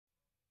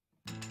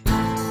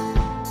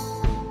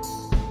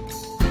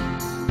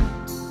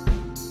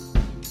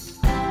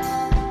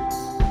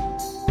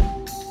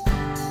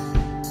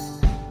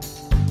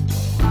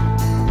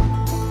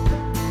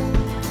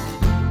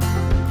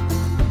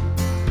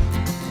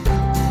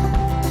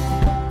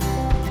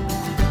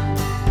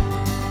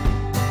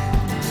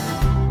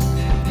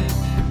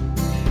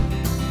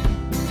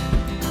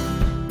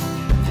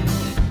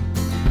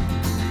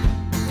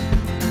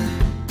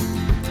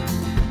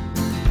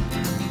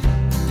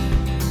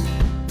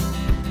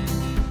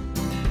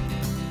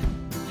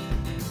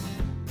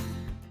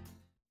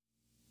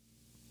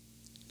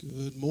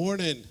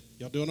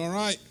Y'all doing all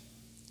right?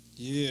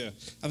 Yeah.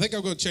 I think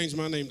I'm going to change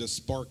my name to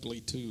Sparkly,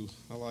 too.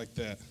 I like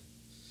that.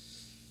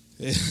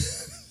 Yeah.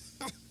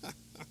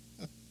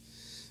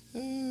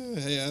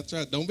 Hey, that's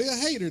right. Don't be a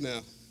hater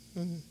now.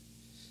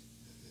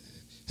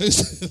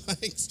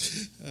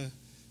 Thanks.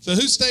 So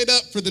who stayed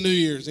up for the New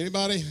Year's?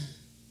 Anybody?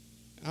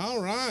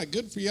 All right.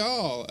 Good for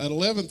y'all. At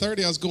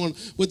 11:30, I was going,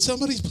 would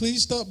somebody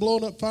please stop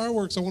blowing up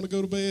fireworks? I want to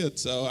go to bed.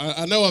 So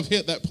I know I've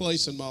hit that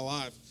place in my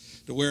life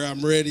to where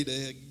I'm ready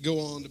to go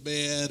on to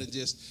bed and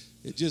just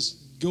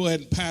go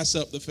ahead and pass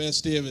up the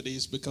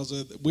festivities because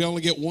we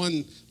only get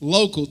one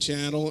local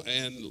channel,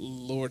 and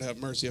Lord have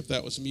mercy, if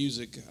that was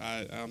music,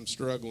 I'm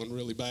struggling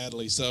really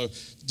badly. So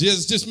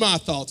just my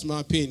thoughts,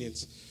 my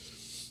opinions.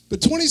 But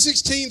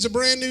 2016 is a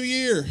brand new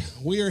year.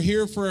 We are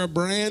here for a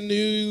brand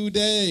new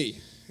day.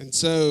 And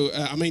so,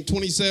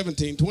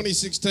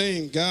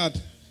 2016, God,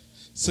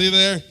 see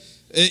there?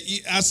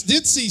 I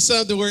did see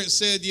something where it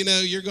said,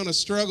 you're going to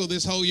struggle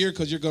this whole year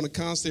because you're going to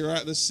constantly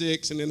write the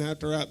 6 and then have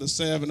to write the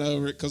 7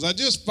 over it, because I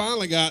just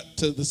finally got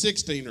to the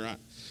 16 right.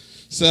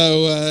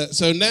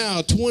 So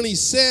now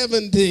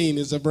 2017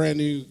 is a brand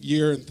new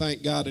year, and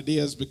thank God it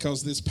is,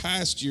 because this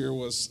past year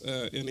was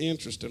an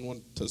interesting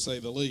one, to say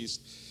the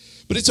least.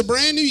 But it's a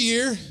brand new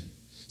year.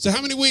 So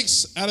how many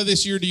weeks out of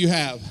this year do you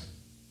have?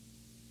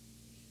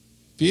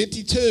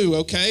 52,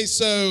 okay.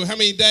 So how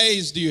many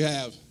days do you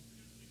have?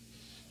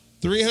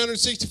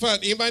 365.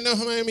 Anybody know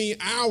how many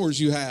hours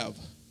you have?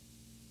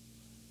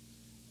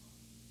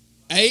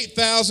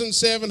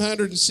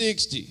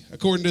 8,760,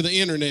 according to the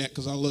internet,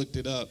 because I looked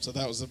it up, so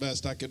that was the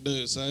best I could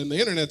do. So, and the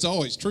internet's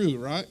always true,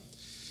 right?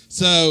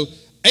 So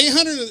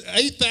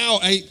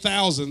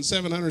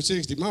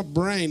 8,760. My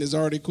brain has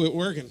already quit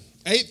working.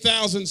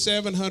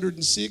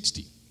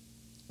 8,760.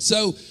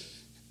 So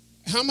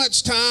how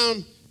much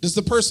time does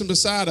the person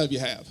beside of you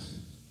have?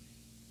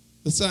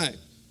 The same.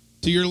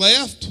 To your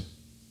left?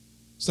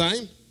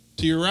 Same.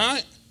 To your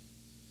right?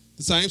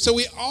 The same. So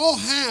we all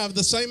have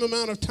the same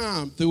amount of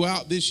time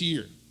throughout this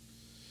year.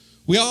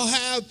 We all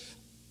have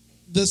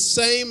the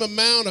same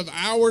amount of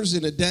hours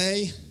in a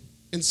day.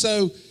 And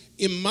so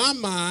in my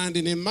mind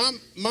and in my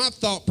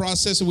thought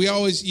process, we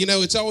always,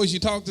 it's always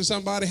you talk to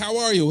somebody, how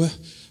are you? Well,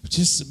 I'm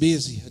just so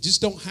busy. I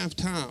just don't have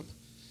time.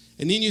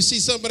 And then you see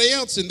somebody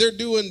else and they're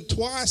doing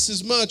twice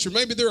as much, or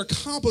maybe they're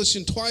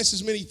accomplishing twice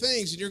as many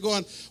things. And you're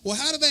going, well,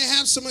 how do they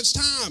have so much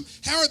time?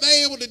 How are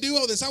they able to do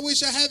all this? I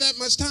wish I had that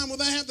much time. Well,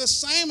 they have the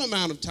same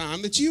amount of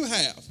time that you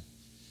have.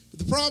 But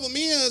the problem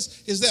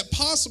is that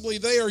possibly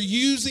they are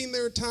using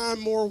their time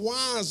more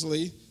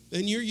wisely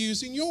than you're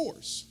using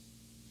yours.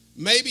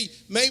 Maybe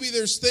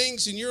there's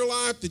things in your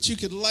life that you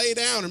could lay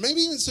down, or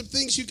maybe even some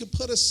things you could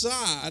put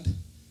aside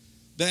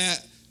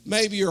that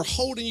maybe are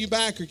holding you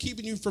back or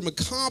keeping you from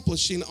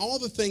accomplishing all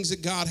the things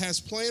that God has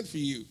planned for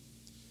you.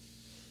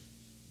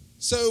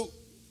 So,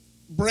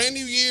 brand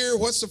new year,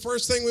 what's the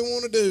first thing we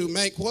want to do?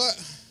 Make what?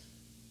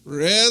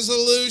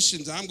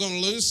 Resolutions. I'm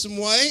going to lose some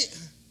weight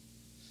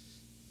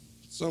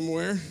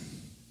somewhere.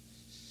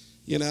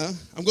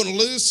 I'm going to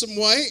lose some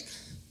weight.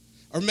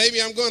 Or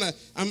maybe I'm going to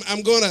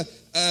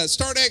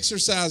start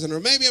exercising, or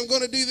maybe I'm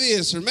going to do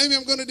this, or maybe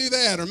I'm going to do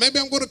that, or maybe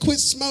I'm going to quit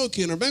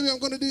smoking, or maybe I'm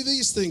going to do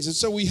these things. And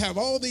so we have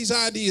all these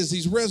ideas,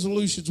 these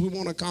resolutions we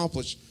want to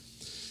accomplish.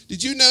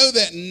 Did you know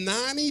that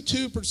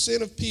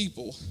 92% of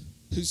people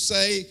who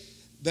say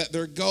that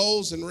their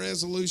goals and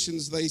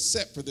resolutions they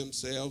set for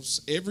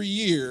themselves every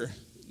year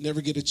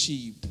never get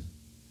achieved?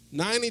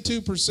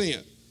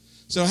 92%.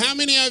 So how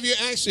many of you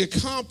actually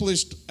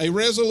accomplished a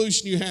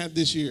resolution you had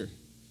this year?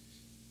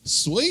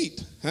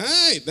 Sweet.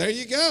 Hey, there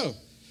you go.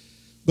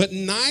 But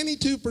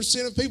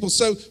 92% of people.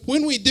 So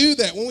when we do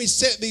that, when we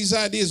set these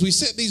ideas, we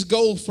set these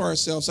goals for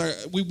ourselves.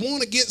 We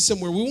want to get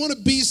somewhere. We want to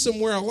be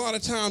somewhere a lot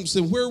of times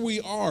than where we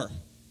are.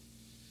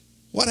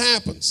 What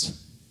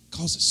happens? It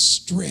causes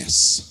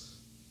stress.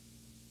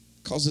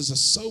 It causes us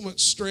so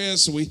much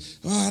stress.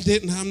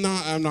 I'm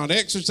not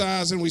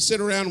exercising. We sit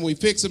around and we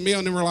fix a meal,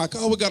 and then we're like,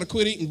 we got to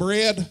quit eating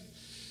bread.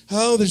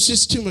 Oh, there's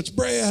just too much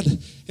bread.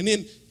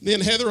 And then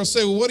Heather will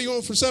say, well, what do you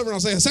want for supper? And I'll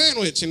say, a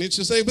sandwich. And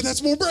she'll say, but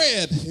that's more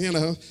bread,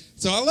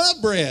 So I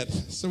love bread.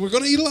 So we're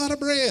going to eat a lot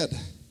of bread.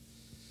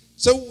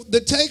 So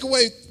the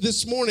takeaway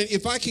this morning,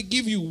 if I could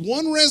give you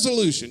one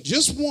resolution,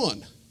 just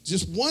one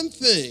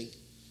thing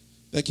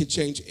that can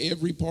change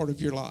every part of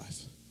your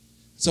life.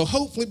 So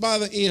hopefully by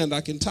the end,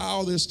 I can tie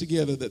all this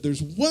together, that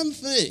there's one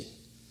thing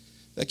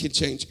that can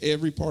change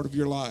every part of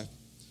your life.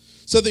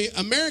 So the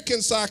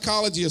American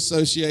Psychology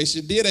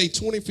Association did a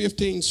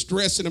 2015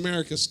 Stress in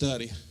America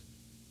study.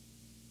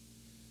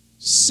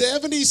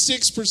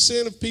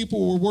 76% of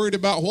people were worried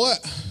about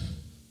what?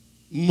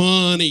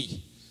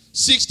 Money.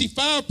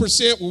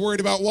 65% were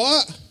worried about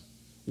what?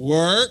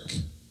 Work.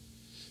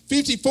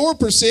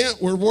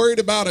 54% were worried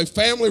about a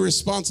family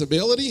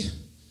responsibility.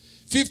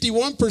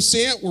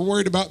 51% were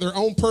worried about their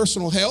own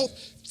personal health.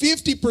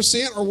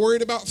 50% are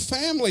worried about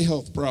family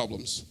health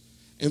problems.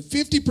 And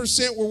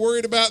 50% were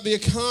worried about the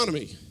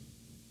economy.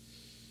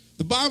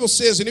 The Bible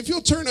says, and if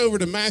you'll turn over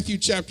to Matthew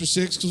chapter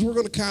 6, because we're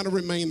going to kind of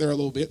remain there a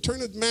little bit. Turn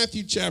to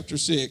Matthew chapter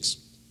 6.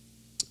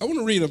 I want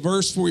to read a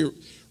verse for you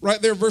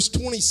right there, verse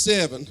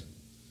 27.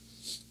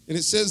 And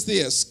it says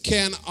this: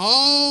 can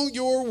all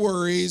your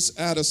worries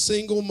add a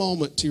single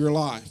moment to your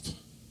life?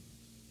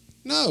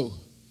 No.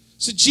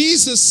 So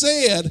Jesus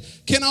said,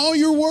 can all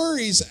your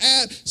worries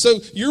add?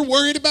 So you're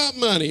worried about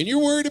money, and you're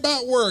worried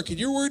about work, and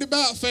you're worried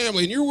about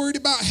family, and you're worried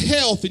about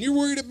health, and you're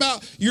worried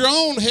about your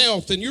own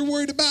health, and you're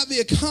worried about the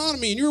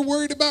economy, and you're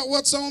worried about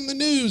what's on the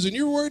news, and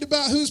you're worried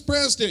about who's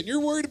president, and you're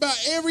worried about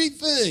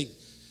everything.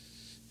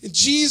 And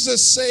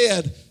Jesus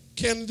said,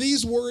 can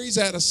these worries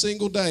add a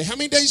single day? How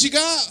many days you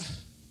got?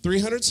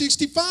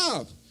 365.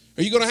 Are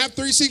you going to have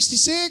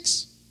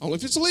 366? Only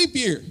if it's a leap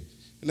year.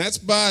 And that's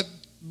by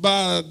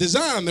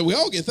design that we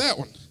all get that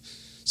one.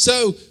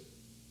 So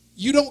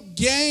you don't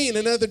gain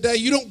another day.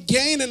 You don't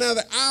gain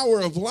another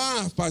hour of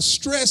life by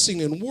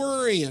stressing and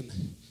worrying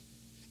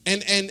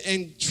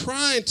and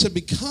trying to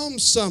become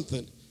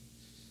something.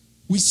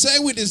 We say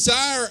we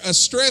desire a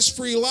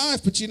stress-free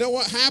life, but you know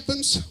what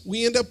happens?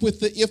 We end up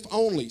with the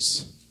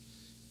if-onlys.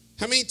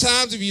 How many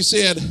times have you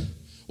said,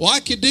 well,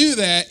 I could do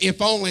that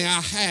if only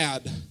I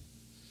had.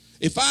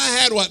 If I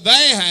had what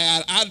they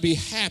had, I'd be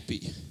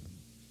happy.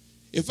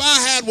 If I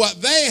had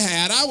what they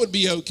had, I would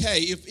be okay.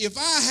 If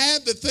I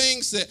had the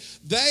things that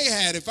they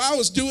had, if I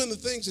was doing the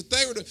things that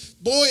they were doing,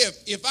 boy,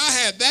 if I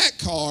had that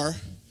car,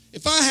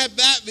 if I had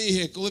that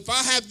vehicle, if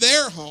I had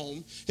their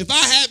home, if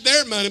I had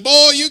their money,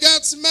 boy, you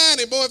got some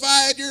money. Boy, if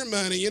I had your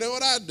money, you know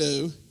what I'd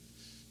do?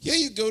 Yeah,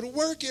 you go to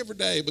work every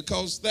day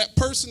because that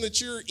person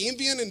that you're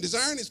envying and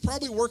desiring is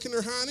probably working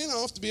their hind end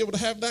off to be able to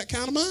have that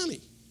kind of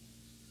money.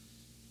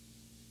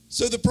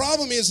 So the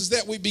problem is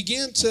that we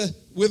begin to,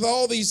 with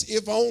all these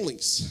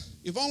if-onlys.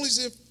 If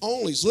onlys, if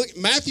onlys. Look,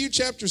 Matthew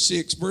chapter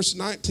 6, verse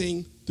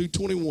 19 through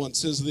 21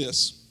 says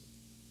this: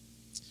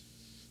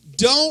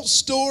 don't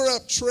store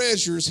up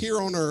treasures here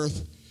on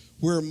earth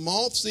where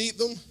moths eat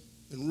them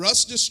and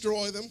rust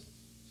destroy them,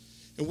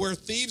 and where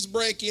thieves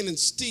break in and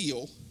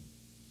steal.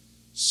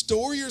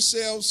 Store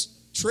yourselves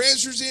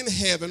treasures in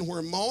heaven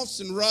where moths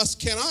and rust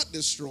cannot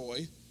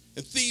destroy,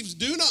 and thieves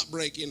do not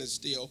break in and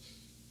steal.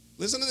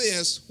 Listen to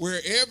this: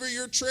 wherever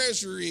your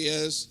treasure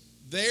is,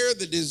 there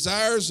the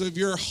desires of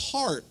your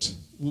heart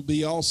will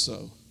be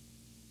also.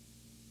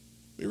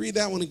 Let me read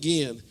that one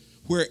again.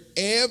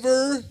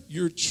 Wherever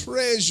your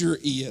treasure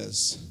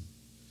is,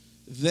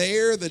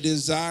 there the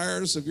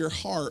desires of your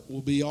heart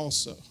will be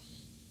also.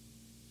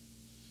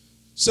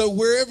 So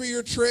wherever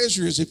your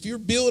treasure is, if you're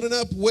building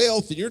up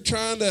wealth and you're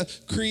trying to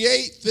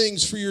create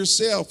things for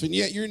yourself, and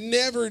yet you're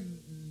never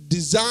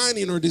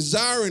designing or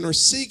desiring or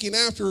seeking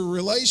after a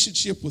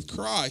relationship with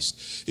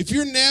Christ, if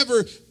you're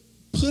never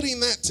putting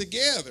that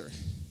together,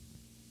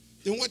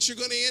 then what you're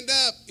going to end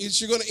up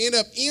is you're going to end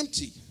up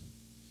empty.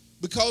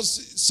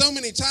 Because so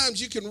many times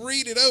you can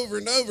read it over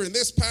and over. And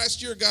this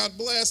past year, God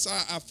bless,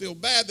 I feel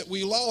bad that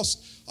we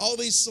lost all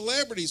these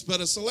celebrities.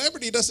 But a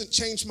celebrity doesn't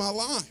change my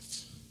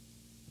life.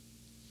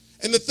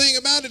 And the thing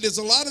about it is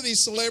a lot of these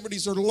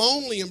celebrities are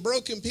lonely and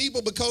broken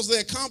people because they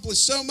accomplish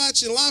so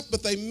much in life,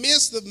 but they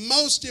miss the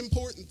most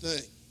important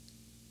thing.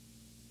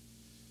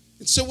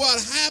 And so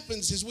what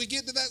happens is we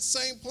get to that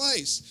same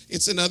place.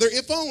 It's another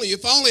if only.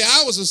 If only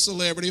I was a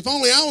celebrity. If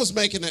only I was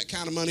making that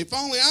kind of money. If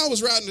only I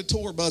was riding a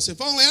tour bus.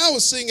 If only I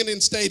was singing in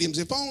stadiums.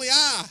 If only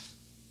I.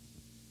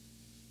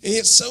 And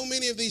yet so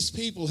many of these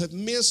people have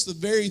missed the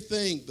very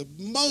thing, the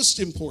most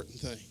important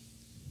thing.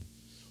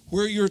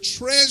 Where your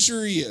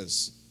treasure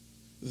is,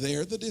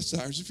 there the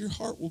desires of your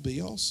heart will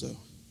be also.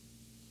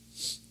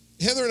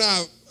 Heather and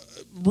I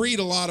read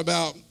a lot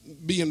about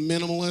being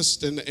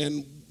minimalist,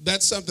 and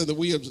that's something that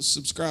we have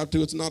subscribed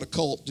to. It's not a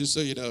cult, just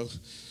so you know.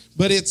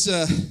 But it's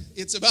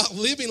about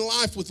living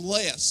life with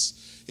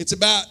less. It's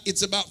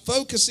about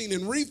focusing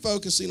and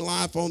refocusing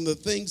life on the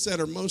things that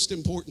are most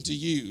important to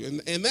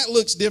you. And that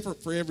looks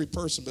different for every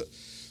person. But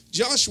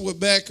Joshua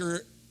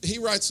Becker, he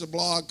writes a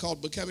blog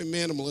called Becoming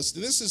Minimalist.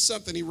 And this is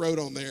something he wrote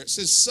on there. It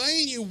says,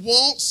 saying you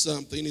want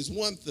something is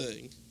one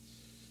thing,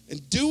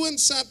 and doing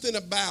something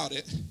about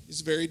it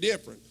is very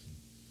different.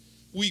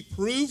 We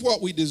prove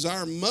what we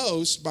desire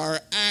most by our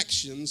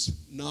actions,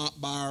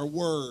 not by our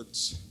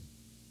words.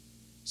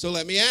 So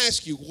let me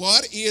ask you,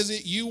 what is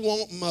it you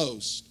want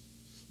most?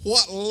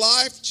 What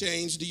life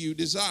change do you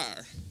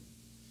desire?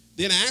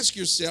 Then ask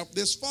yourself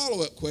this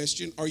follow-up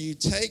question: are you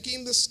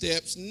taking the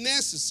steps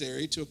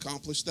necessary to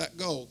accomplish that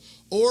goal?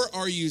 Or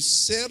are you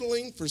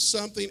settling for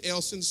something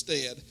else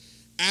instead?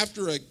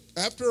 After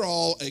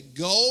all, a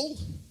goal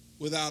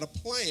without a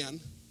plan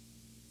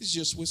is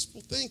just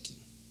wishful thinking.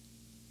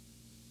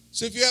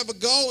 So if you have a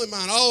goal in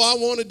mind, oh,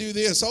 I want to do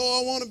this,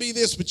 oh, I want to be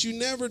this, but you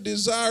never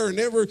desire or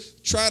never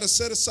try to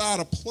set aside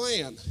a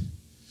plan.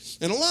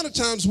 And a lot of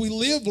times we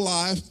live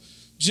life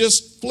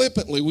just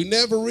flippantly. We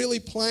never really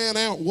plan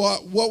out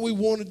what we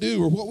want to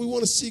do or what we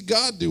want to see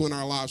God do in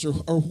our lives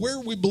or where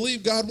we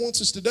believe God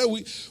wants us to go.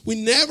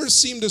 We never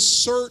seem to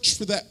search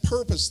for that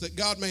purpose that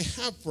God may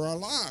have for our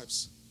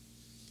lives.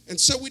 And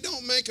so we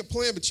don't make a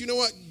plan. But you know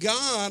what?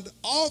 God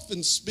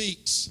often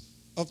speaks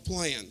of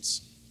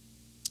plans.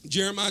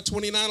 Jeremiah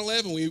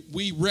 29:11,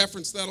 we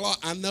reference that a lot.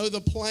 I know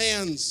the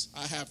plans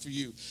I have for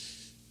you.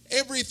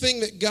 Everything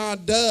that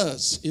God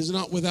does is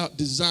not without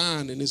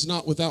design and is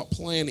not without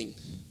planning.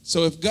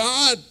 So if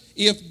God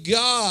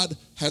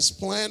has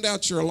planned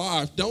out your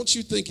life, don't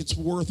you think it's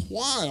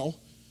worthwhile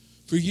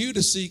for you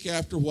to seek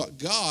after what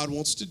God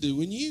wants to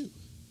do in you?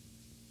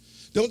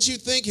 Don't you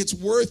think it's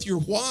worth your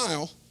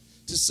while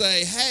to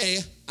say, hey,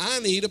 I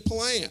need a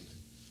plan?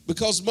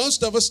 Because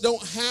most of us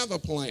don't have a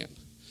plan.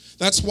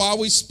 That's why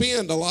we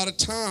spend a lot of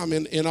time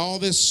in all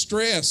this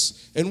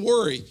stress and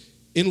worry.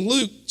 In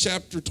Luke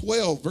chapter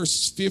 12,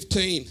 verse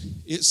 15,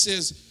 it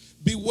says,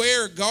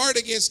 beware, guard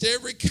against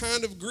every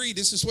kind of greed.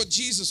 This is what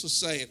Jesus was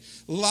saying.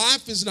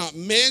 Life is not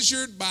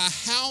measured by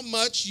how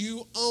much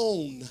you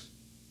own.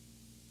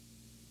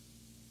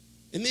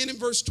 And then in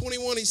verse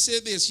 21, he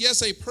said this,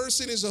 yes, a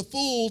person is a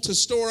fool to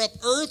store up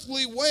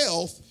earthly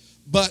wealth,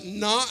 but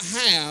not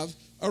have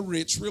a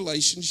rich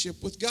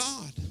relationship with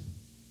God.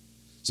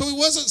 So he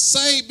wasn't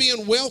saying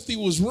being wealthy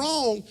was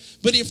wrong,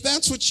 but if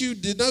that's what you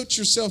denote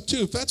yourself to,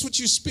 if that's what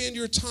you spend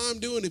your time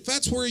doing, if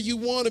that's where you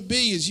want to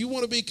be, is you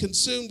want to be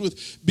consumed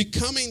with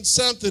becoming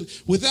something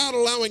without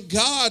allowing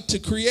God to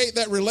create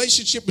that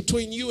relationship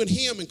between you and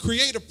him and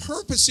create a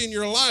purpose in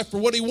your life for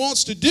what he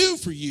wants to do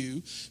for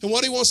you and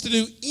what he wants to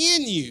do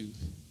in you.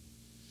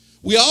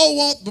 We all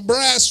want the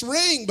brass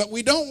ring, but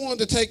we don't want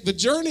to take the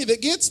journey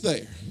that gets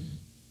there.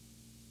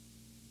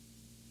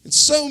 And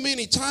so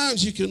many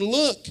times you can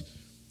look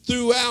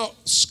throughout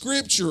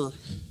Scripture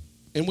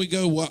and we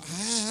go, well,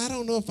 I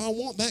don't know if I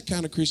want that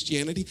kind of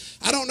Christianity.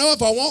 I don't know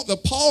if I want the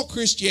Paul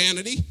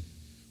Christianity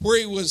where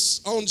he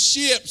was on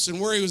ships and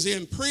where he was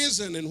in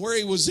prison and where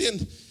he was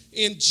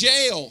in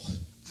jail.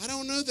 I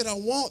don't know that I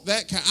want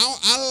that kind.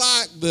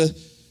 I like the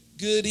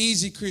good,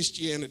 easy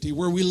Christianity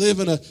where we live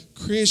in a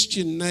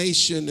Christian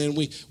nation and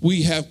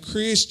we have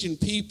Christian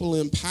people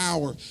in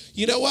power.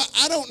 You know what?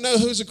 I don't know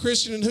who's a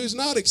Christian and who's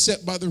not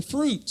except by their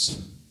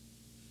fruits.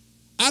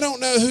 I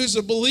don't know who's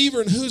a believer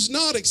and who's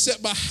not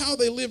except by how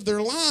they live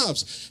their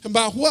lives. And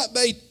by what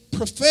they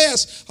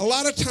profess, a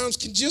lot of times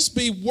can just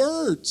be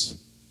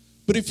words.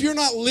 But if you're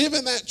not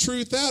living that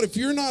truth out, if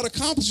you're not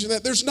accomplishing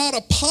that, there's not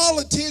a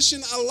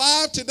politician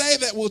alive today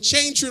that will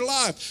change your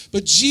life.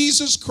 But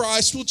Jesus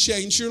Christ will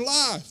change your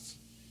life.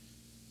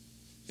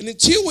 And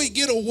until we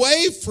get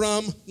away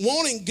from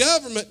wanting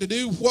government to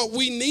do what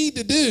we need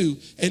to do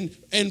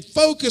and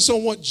focus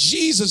on what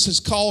Jesus has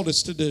called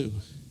us to do,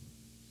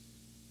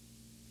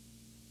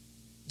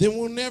 then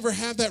we'll never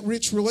have that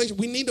rich relationship.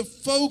 We need to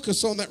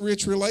focus on that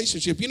rich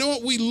relationship. You know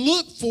what? We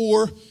look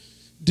for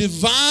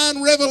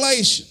divine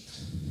revelation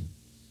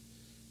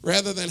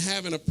rather than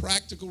having a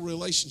practical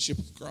relationship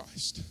with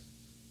Christ.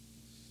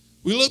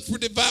 We look for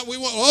divine, we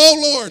want,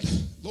 oh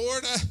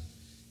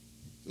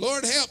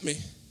Lord, help me.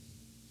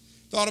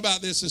 Thought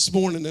about this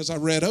morning as I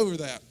read over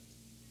that.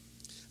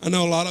 I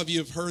know a lot of you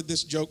have heard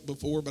this joke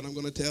before, but I'm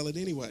going to tell it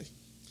anyway.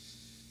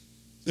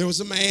 There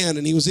was a man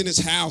and he was in his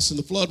house and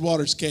the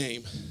floodwaters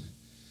came.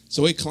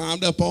 So he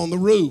climbed up on the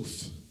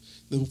roof.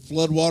 The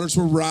floodwaters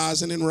were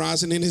rising and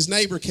rising, and his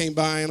neighbor came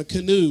by in a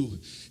canoe.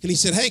 And he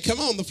said, hey, come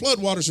on, the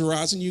floodwaters are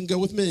rising. You can go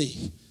with me.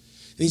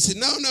 And he said,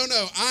 no,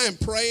 I am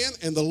praying,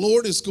 and the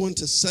Lord is going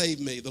to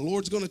save me. The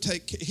Lord's going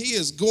to he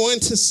is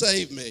going to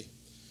save me.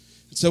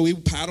 And so he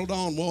paddled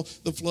on. Well,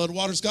 the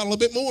floodwaters got a little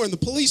bit more, and the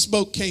police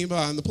boat came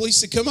by, and the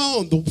police said, come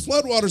on, the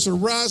floodwaters are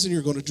rising.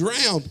 You're going to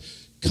drown.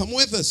 Come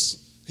with us.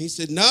 He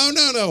said, no,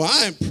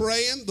 I am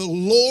praying. The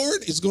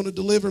Lord is going to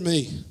deliver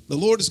me. The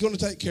Lord is going to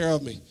take care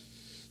of me.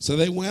 So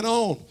they went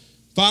on.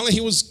 Finally, he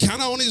was kind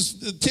of on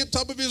the tip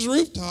top of his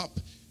rooftop,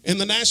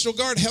 and the National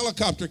Guard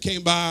helicopter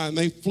came by, and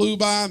they flew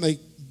by, and they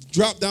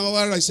dropped down the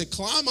ladder. They said,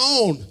 climb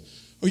on,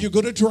 or you're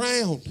going to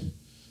drown.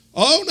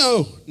 Oh,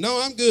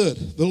 no, I'm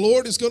good. The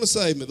Lord is going to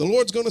save me. The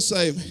Lord's going to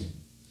save me.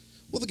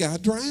 Well, the guy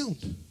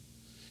drowned.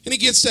 And he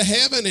gets to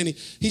heaven and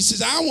he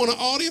says, I want an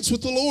audience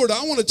with the Lord.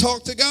 I want to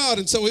talk to God.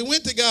 And so he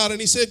went to God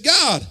and he said,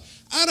 God,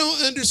 I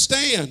don't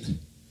understand.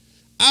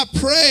 I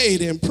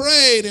prayed and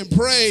prayed and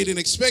prayed and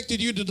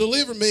expected you to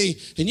deliver me,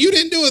 and you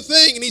didn't do a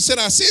thing. And he said,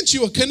 I sent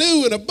you a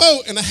canoe and a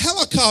boat and a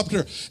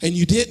helicopter, and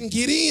you didn't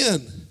get in.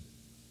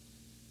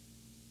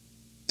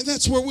 And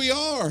that's where we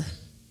are.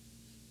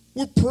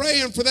 We're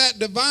praying for that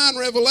divine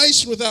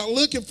revelation without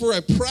looking for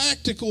a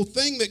practical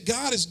thing that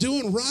God is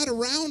doing right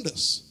around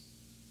us.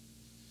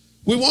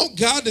 We want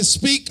God to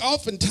speak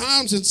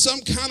oftentimes in some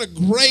kind of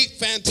great,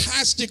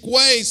 fantastic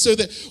way so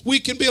that we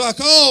can be like,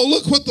 oh,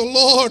 look what the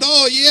Lord,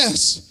 oh,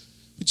 yes.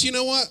 But you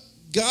know what?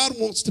 God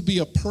wants to be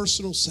a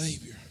personal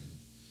Savior.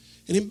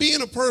 And in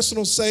being a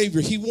personal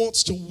Savior, He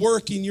wants to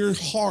work in your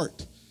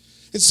heart.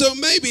 And so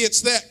maybe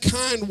it's that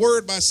kind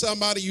word by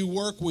somebody you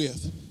work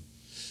with.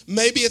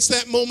 Maybe it's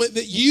that moment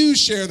that you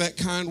share that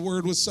kind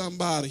word with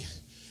somebody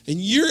and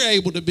you're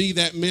able to be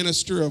that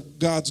minister of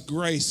God's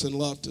grace and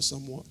love to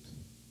someone.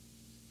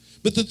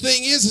 But the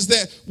thing is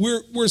that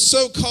we're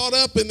so caught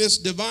up in this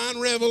divine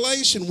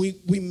revelation,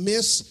 we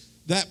miss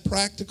that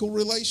practical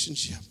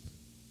relationship.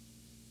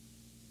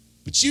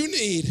 But you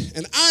need,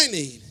 and I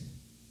need,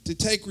 to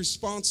take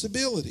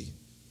responsibility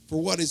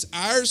for what is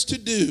ours to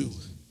do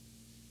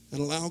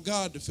and allow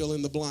God to fill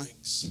in the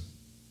blanks.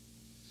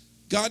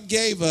 God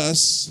gave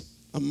us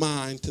a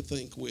mind to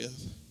think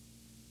with,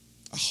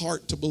 a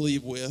heart to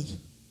believe with.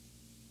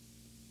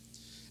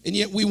 And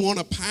yet we want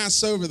to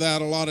pass over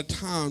that a lot of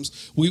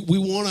times. We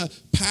want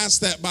to pass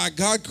that by.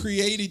 God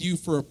created you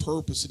for a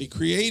purpose, and He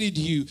created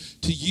you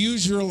to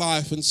use your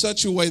life in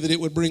such a way that it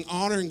would bring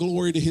honor and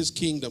glory to His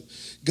kingdom.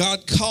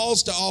 God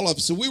calls to all of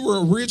us. So we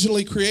were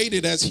originally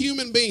created as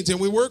human beings, and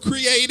we were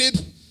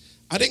created.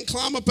 I didn't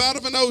climb up out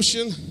of an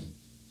ocean.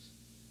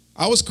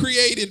 I was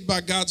created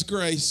by God's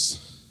grace.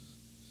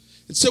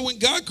 And so when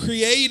God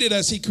created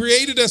us, He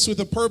created us with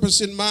a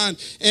purpose in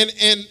mind.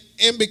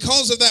 And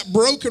because of that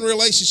broken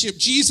relationship,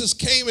 Jesus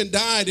came and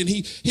died, and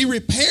he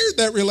repaired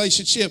that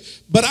relationship.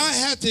 But I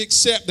have to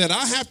accept that.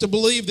 I have to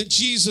believe that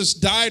Jesus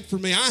died for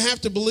me. I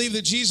have to believe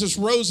that Jesus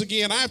rose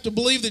again. I have to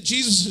believe that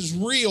Jesus is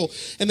real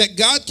and that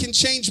God can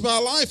change my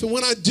life. And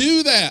when I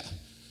do that,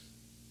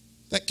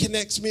 that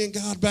connects me and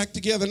God back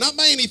together. Not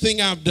by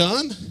anything I've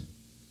done,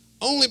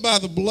 only by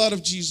the blood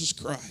of Jesus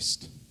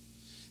Christ.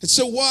 And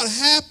so what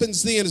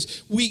happens then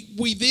is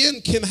we then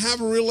can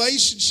have a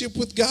relationship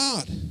with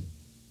God.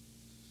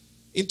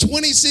 In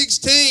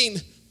 2016,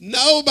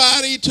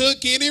 nobody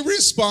took any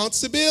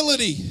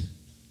responsibility.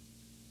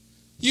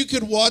 You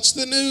could watch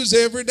the news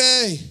every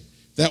day.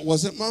 That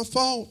wasn't my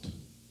fault.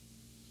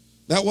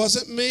 That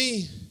wasn't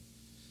me.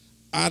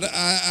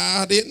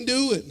 I didn't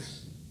do it.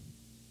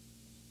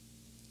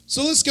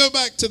 So let's go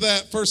back to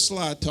that first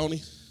slide,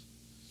 Tony.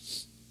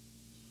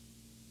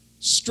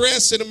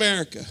 Stress in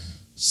America.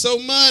 So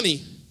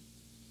money.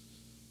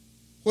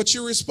 What's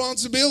your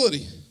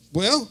responsibility?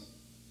 Well,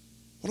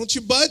 why don't you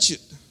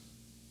budget?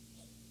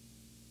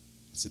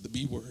 I said the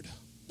B word,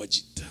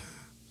 budget.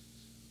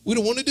 We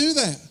don't want to do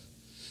that.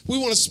 We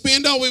want to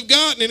spend all we've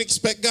got and then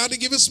expect God to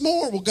give us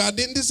more. Well, God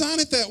didn't design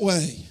it that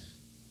way.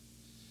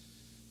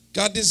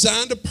 God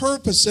designed a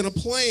purpose and a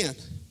plan.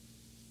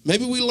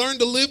 Maybe we learn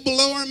to live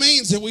below our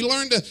means, that we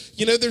learn to,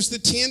 there's the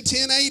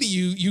 10-10-80.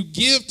 You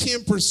give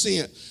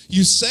 10%,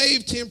 you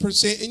save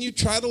 10%, and you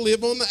try to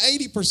live on the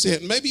 80%.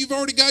 And maybe you've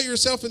already got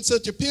yourself in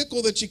such a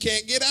pickle that you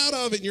can't get out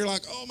of it, and you're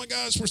like, oh my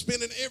gosh, we're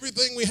spending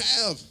everything we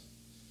have.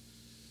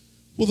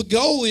 Well, the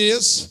goal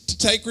is to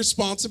take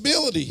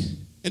responsibility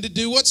and to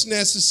do what's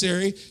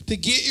necessary to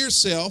get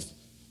yourself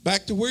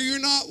back to where you're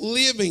not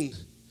living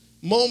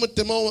moment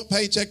to moment,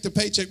 paycheck to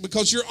paycheck,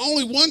 because you're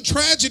only one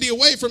tragedy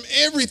away from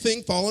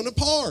everything falling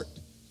apart.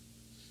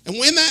 And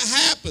when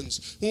that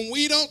happens, when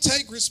we don't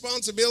take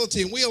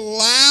responsibility and we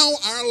allow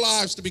our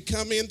lives to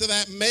become into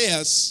that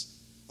mess,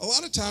 a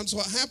lot of times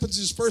what happens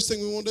is first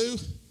thing we want to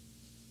do,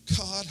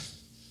 God,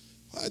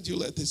 why'd you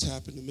let this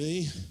happen to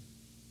me?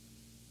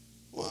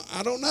 Well,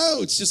 I don't know.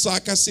 It's just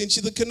like I sent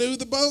you the canoe,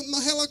 the boat, and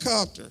the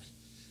helicopter.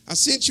 I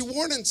sent you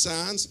warning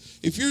signs.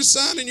 If you're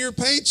signing your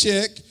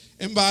paycheck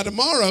and by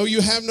tomorrow you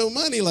have no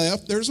money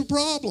left, there's a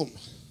problem.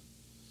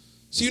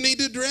 So you need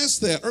to address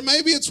that. Or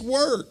maybe it's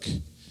work.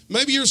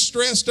 Maybe you're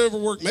stressed over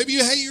work. Maybe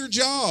you hate your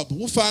job.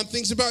 We'll find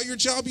things about your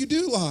job you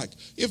do like.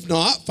 If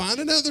not, find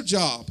another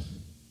job.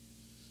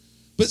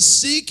 But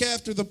seek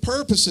after the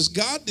purposes.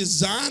 God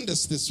designed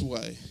us this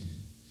way.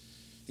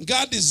 And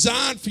God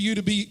designed for you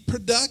to be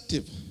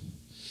productive.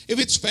 If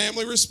it's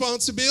family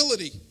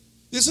responsibility,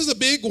 this is a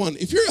big one.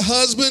 If you're a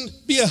husband,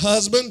 be a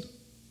husband.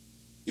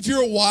 If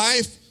you're a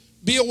wife,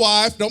 be a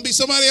wife. Don't be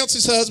somebody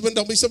else's husband.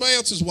 Don't be somebody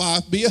else's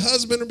wife. Be a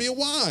husband or be a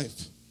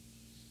wife.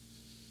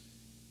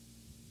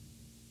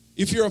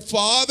 If you're a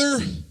father,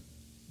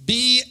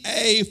 be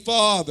a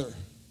father.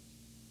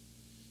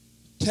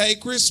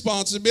 Take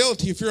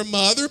responsibility. If you're a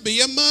mother, be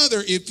a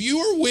mother. If you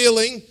are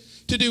willing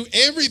to do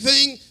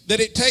everything that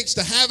it takes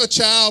to have a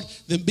child,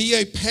 then be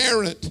a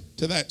parent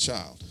to that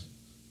child.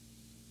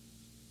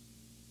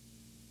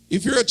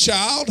 If you're a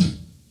child,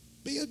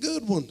 be a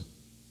good one.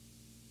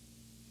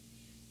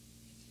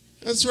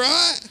 That's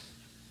right.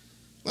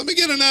 Let me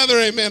get another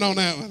amen on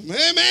that one.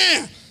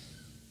 Amen.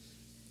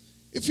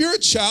 If you're a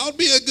child,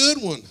 be a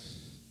good one.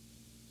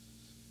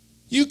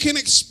 You can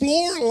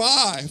explore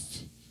life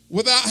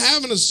without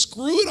having to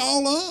screw it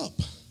all up.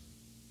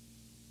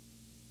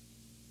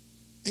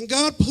 And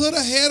God put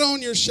a head on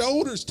your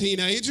shoulders,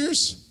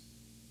 teenagers.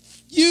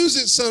 Use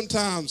it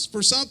sometimes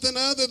for something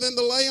other than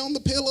to lay on the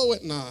pillow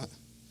at night.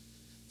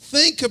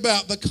 Think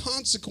about the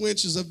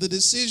consequences of the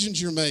decisions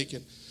you're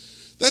making.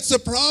 That's the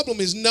problem,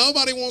 is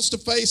nobody wants to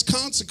face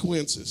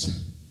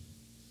consequences.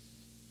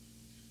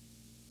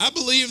 I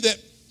believe that,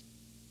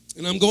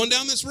 and I'm going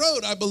down this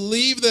road, I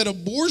believe that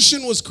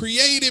abortion was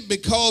created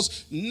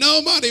because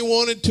nobody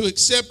wanted to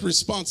accept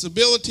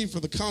responsibility for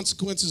the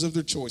consequences of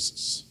their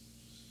choices.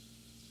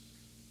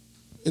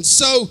 And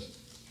so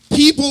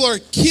people are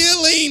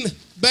killing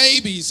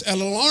babies at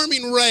an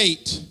alarming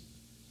rate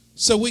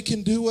so we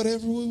can do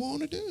whatever we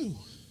want to do.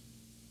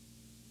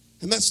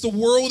 And that's the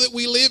world that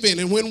we live in.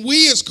 And when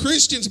we as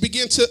Christians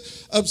begin to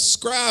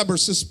subscribe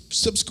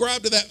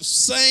to that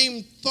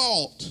same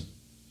thought,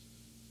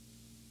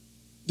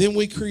 then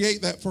we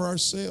create that for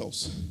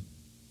ourselves.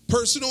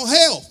 Personal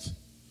health.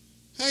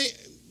 Hey,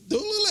 do a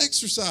little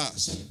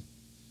exercise.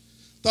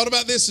 Thought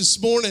about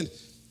this morning.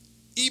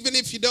 even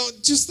if you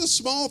don't, just the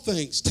small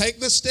things. Take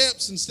the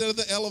steps instead of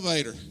the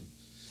elevator.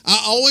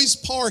 I always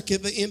park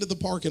at the end of the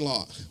parking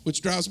lot,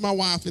 which drives my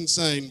wife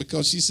insane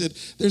because she said,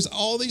 there's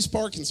all these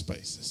parking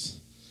spaces.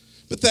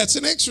 But that's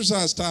an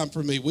exercise time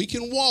for me. We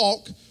can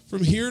walk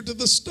from here to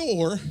the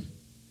store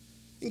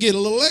and get a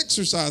little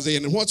exercise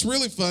in. And what's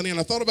really funny, and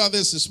I thought about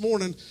this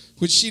morning,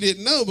 which she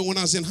didn't know, but when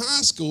I was in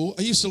high school,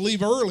 I used to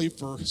leave early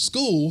for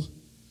school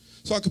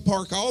so I could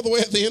park all the way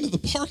at the end of the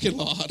parking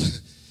lot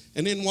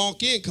and then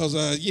walk in because,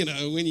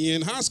 when you're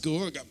in high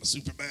school, I got my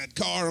super bad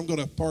car. I'm going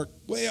to park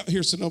way out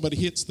here so nobody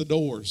hits the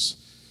doors.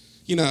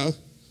 Now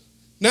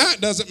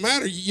it doesn't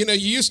matter. You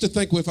used to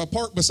think, well, if I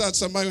park beside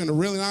somebody in a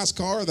really nice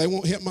car, they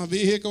won't hit my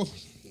vehicle.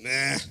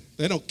 Nah,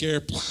 they don't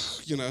care,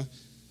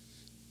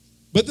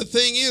 But the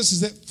thing is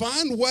that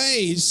find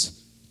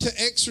ways to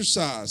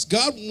exercise.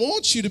 God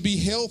wants you to be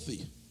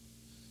healthy.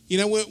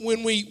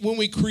 When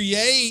we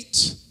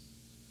create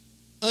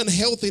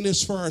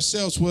unhealthiness for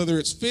ourselves, whether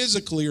it's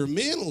physically or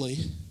mentally,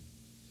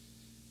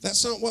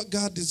 that's not what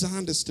God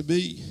designed us to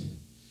be.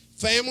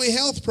 Family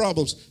health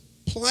problems,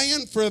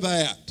 plan for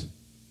that.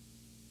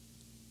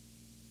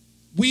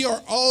 We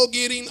are all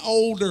getting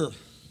older.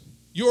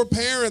 Your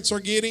parents are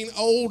getting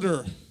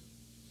older.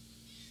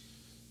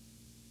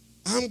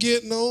 I'm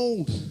getting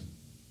old.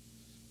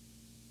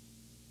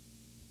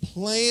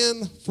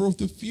 Plan for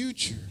the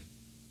future.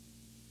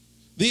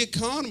 The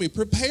economy,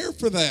 prepare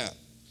for that.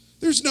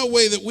 There's no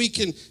way that we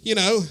can,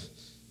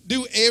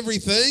 do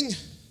everything.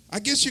 I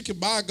guess you can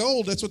buy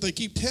gold. That's what they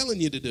keep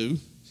telling you to do.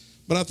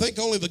 But I think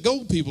only the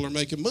gold people are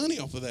making money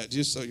off of that,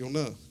 just so you'll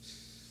know.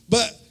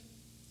 But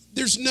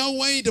there's no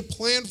way to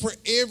plan for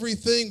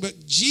everything.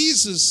 But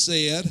Jesus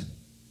said,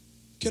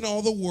 can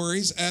all the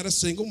worries add a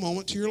single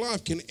moment to your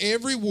life? Can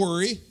every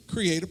worry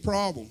create a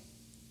problem?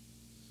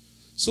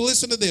 So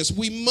listen to this.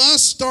 We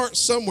must start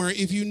somewhere.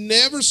 If you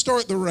never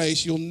start the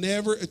race, you'll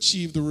never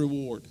achieve the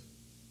reward.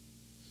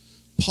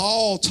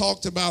 Paul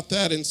talked about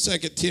that in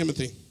 2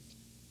 Timothy.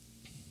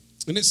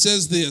 And it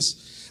says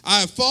this, I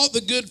have fought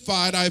the good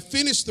fight, I have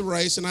finished the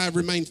race, and I have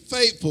remained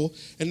faithful,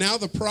 and now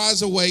the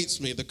prize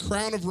awaits me, the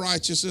crown of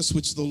righteousness,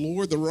 which the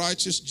Lord, the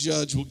righteous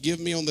judge, will give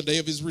me on the day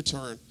of his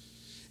return.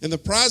 And the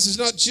prize is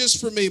not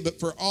just for me, but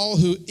for all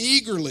who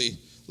eagerly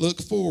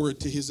look forward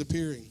to his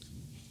appearing.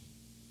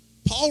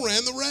 Paul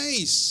ran the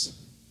race.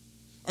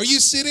 Are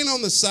you sitting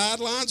on the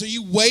sidelines? Are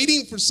you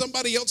waiting for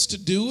somebody else to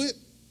do it?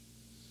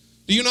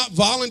 Do you not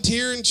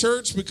volunteer in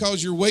church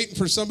because you're waiting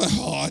for somebody?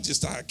 I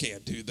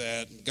can't do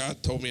that.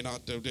 God told me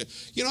not to do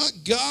it. You know what?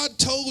 God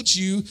told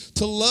you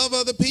to love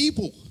other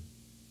people.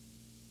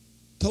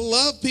 To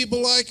love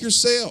people like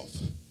yourself.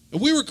 And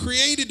we were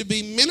created to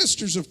be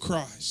ministers of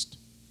Christ.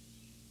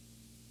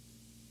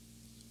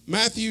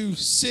 Matthew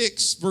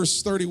 6,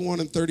 verse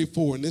 31 and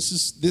 34. And this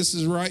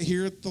is right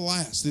here at the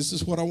last. This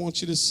is what I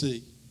want you to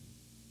see.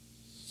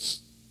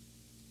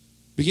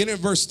 Beginning at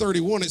verse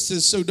 31, it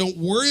says, so don't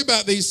worry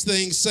about these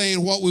things,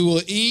 saying what we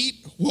will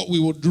eat, what we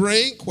will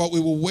drink, what we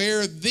will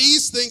wear.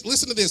 These things,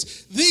 listen to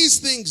this, these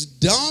things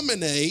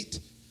dominate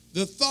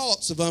the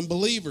thoughts of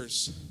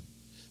unbelievers.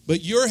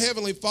 But your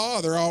heavenly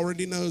Father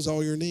already knows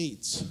all your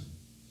needs.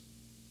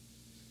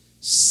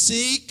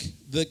 Seek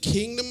the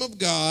kingdom of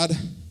God.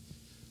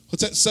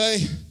 What's that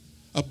say?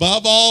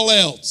 Above all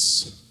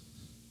else.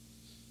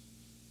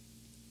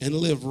 And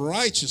live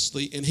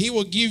righteously, and he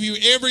will give you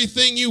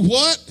everything you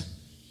what?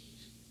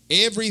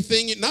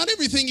 Everything, not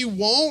everything you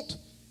want,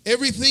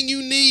 everything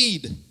you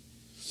need.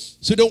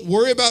 So don't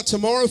worry about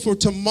tomorrow, for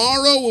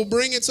tomorrow will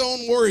bring its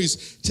own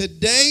worries.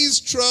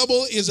 Today's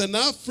trouble is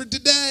enough for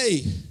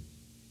today.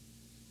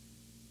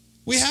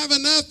 We have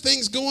enough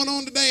things going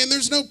on today, and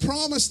there's no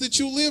promise that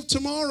you'll live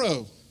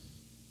tomorrow.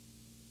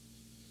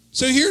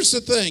 So here's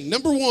the thing.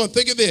 Number one,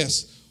 think of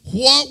this.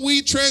 What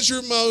we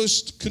treasure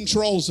most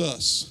controls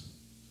us.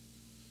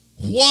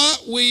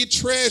 What we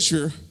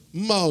treasure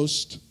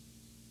most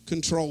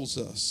controls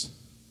us.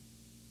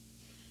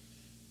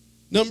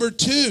 Number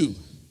two,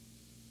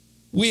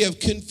 we have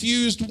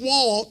confused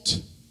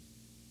want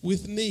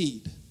with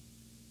need.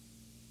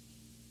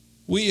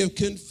 We have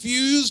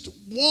confused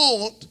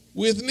want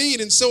with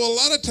need. And so a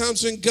lot of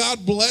times when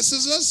God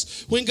blesses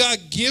us, when God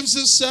gives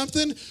us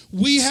something,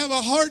 we have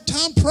a hard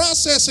time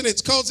processing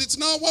it because it's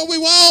not what we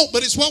want,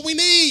 but it's what we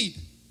need.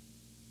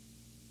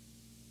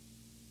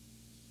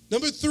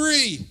 Number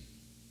three,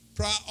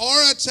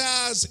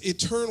 prioritize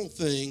eternal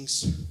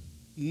things,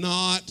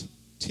 not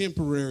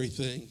temporary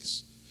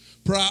things.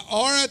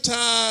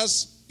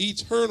 Prioritize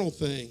eternal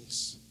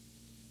things,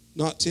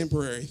 not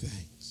temporary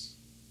things.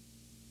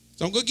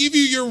 So I'm going to give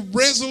you your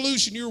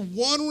resolution, your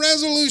one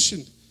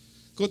resolution.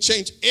 Going to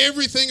change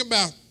everything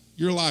about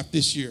your life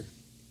this year.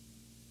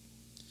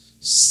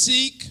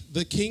 Seek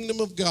the kingdom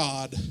of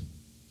God.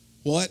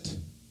 What?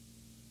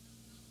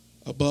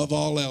 Above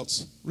all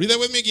else. Read that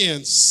with me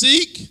again.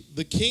 Seek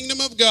the kingdom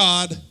of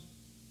God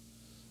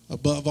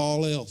above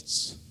all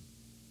else.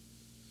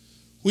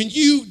 When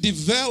you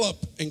develop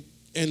and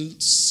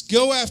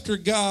go after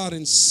God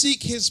and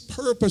seek his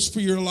purpose for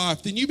your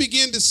life, then you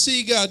begin to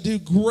see God do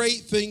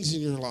great things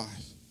in your life.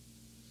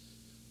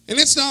 And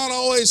it's not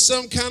always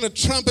some kind of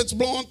trumpets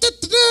blowing, da,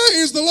 da, da,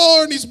 here's the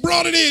Lord, and he's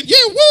brought it in. Yeah,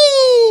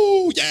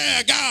 woo,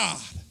 yeah, God.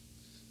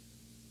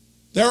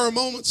 There are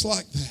moments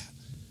like that.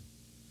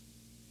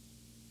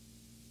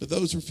 But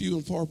those are few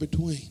and far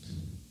between.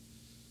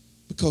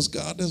 Because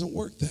God doesn't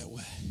work that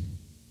way.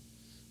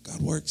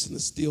 God works in the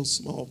still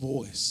small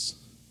voice.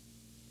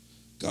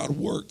 God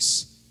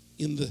works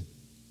in the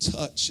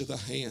touch of the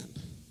hand.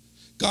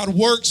 God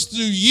works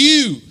through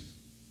you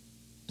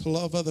to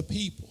love other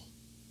people.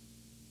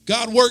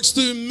 God works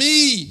through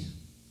me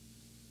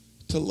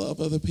to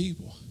love other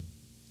people.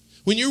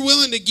 When you're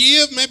willing to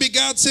give, maybe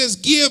God says,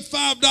 give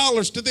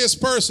 $5 to this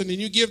person, and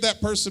you give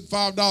that person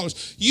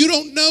 $5. You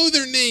don't know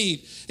their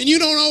need, and you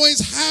don't always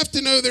have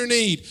to know their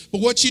need.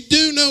 But what you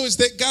do know is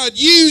that God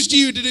used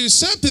you to do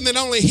something that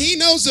only He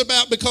knows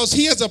about, because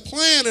He has a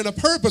plan and a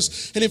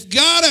purpose. And if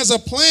God has a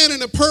plan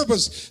and a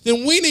purpose,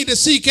 then we need to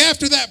seek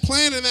after that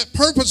plan and that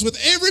purpose with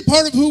every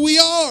part of who we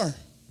are.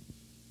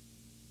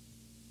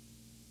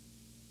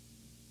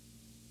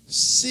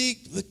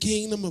 Seek the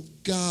kingdom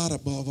of God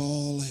above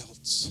all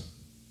else.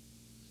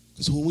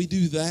 Because when we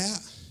do that,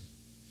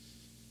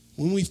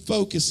 when we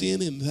focus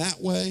in that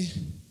way,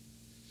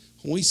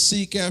 when we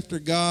seek after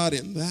God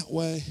in that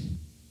way,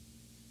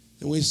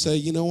 and we say,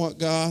 you know what,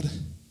 God,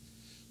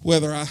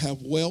 whether I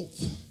have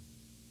wealth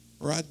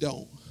or I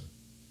don't,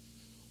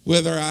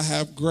 whether I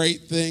have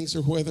great things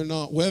or whether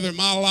not, whether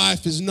my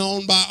life is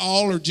known by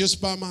all or just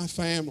by my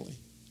family,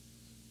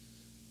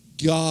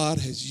 God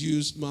has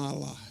used my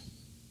life.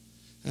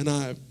 And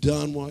I have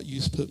done what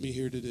you've put me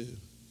here to do.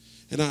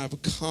 And I have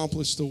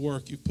accomplished the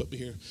work you've put me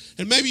here.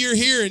 And maybe you're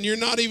here and you're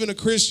not even a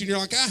Christian. You're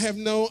like, I have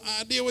no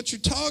idea what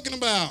you're talking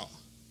about.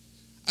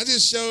 I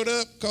just showed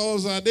up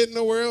because I didn't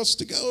know where else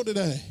to go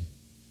today.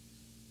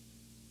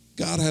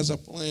 God has a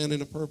plan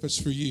and a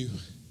purpose for you.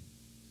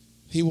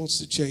 He wants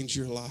to change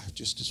your life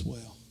just as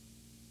well.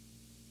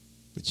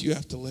 But you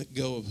have to let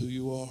go of who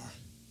you are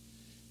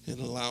and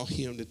allow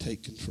Him to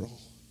take control.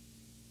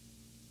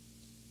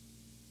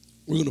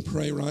 We're going to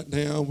pray right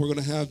now. We're going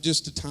to have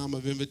just a time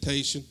of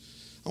invitation.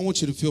 I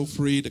want you to feel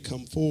free to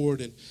come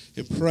forward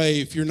and pray.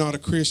 If you're not a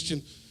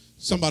Christian,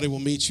 somebody will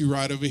meet you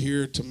right over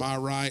here to my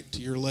right, to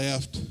your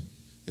left,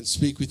 and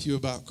speak with you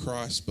about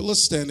Christ. But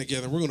let's stand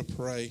together. We're going to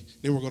pray.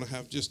 Then we're going to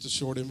have just a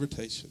short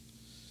invitation.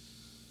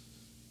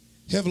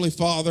 Heavenly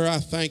Father, I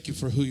thank you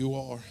for who you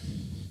are.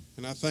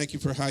 And I thank you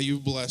for how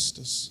you've blessed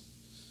us.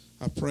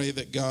 I pray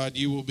that, God,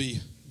 you will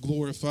be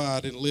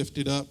glorified and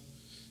lifted up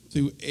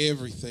through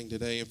everything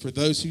today. And for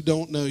those who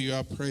don't know you,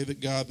 I pray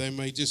that, God, they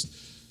may just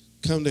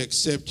come to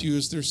accept you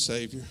as their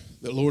Savior.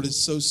 That, Lord, it's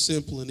so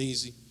simple and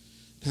easy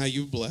how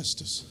you've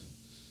blessed us.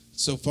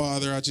 So,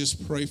 Father, I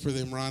just pray for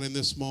them right in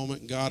this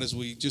moment. And God, as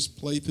we just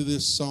play through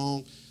this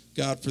song,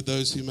 God, for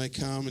those who may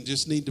come and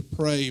just need to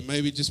pray,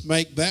 maybe just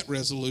make that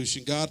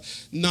resolution. God,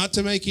 not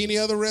to make any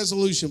other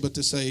resolution, but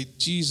to say,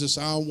 Jesus,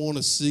 I want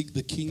to seek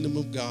the kingdom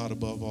of God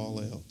above all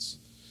else.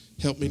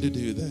 Help me to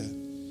do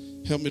that.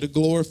 Help me to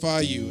glorify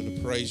you and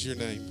to praise your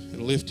name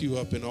and lift you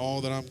up in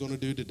all that I'm going to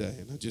do today.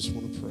 And I just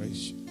want to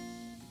praise you.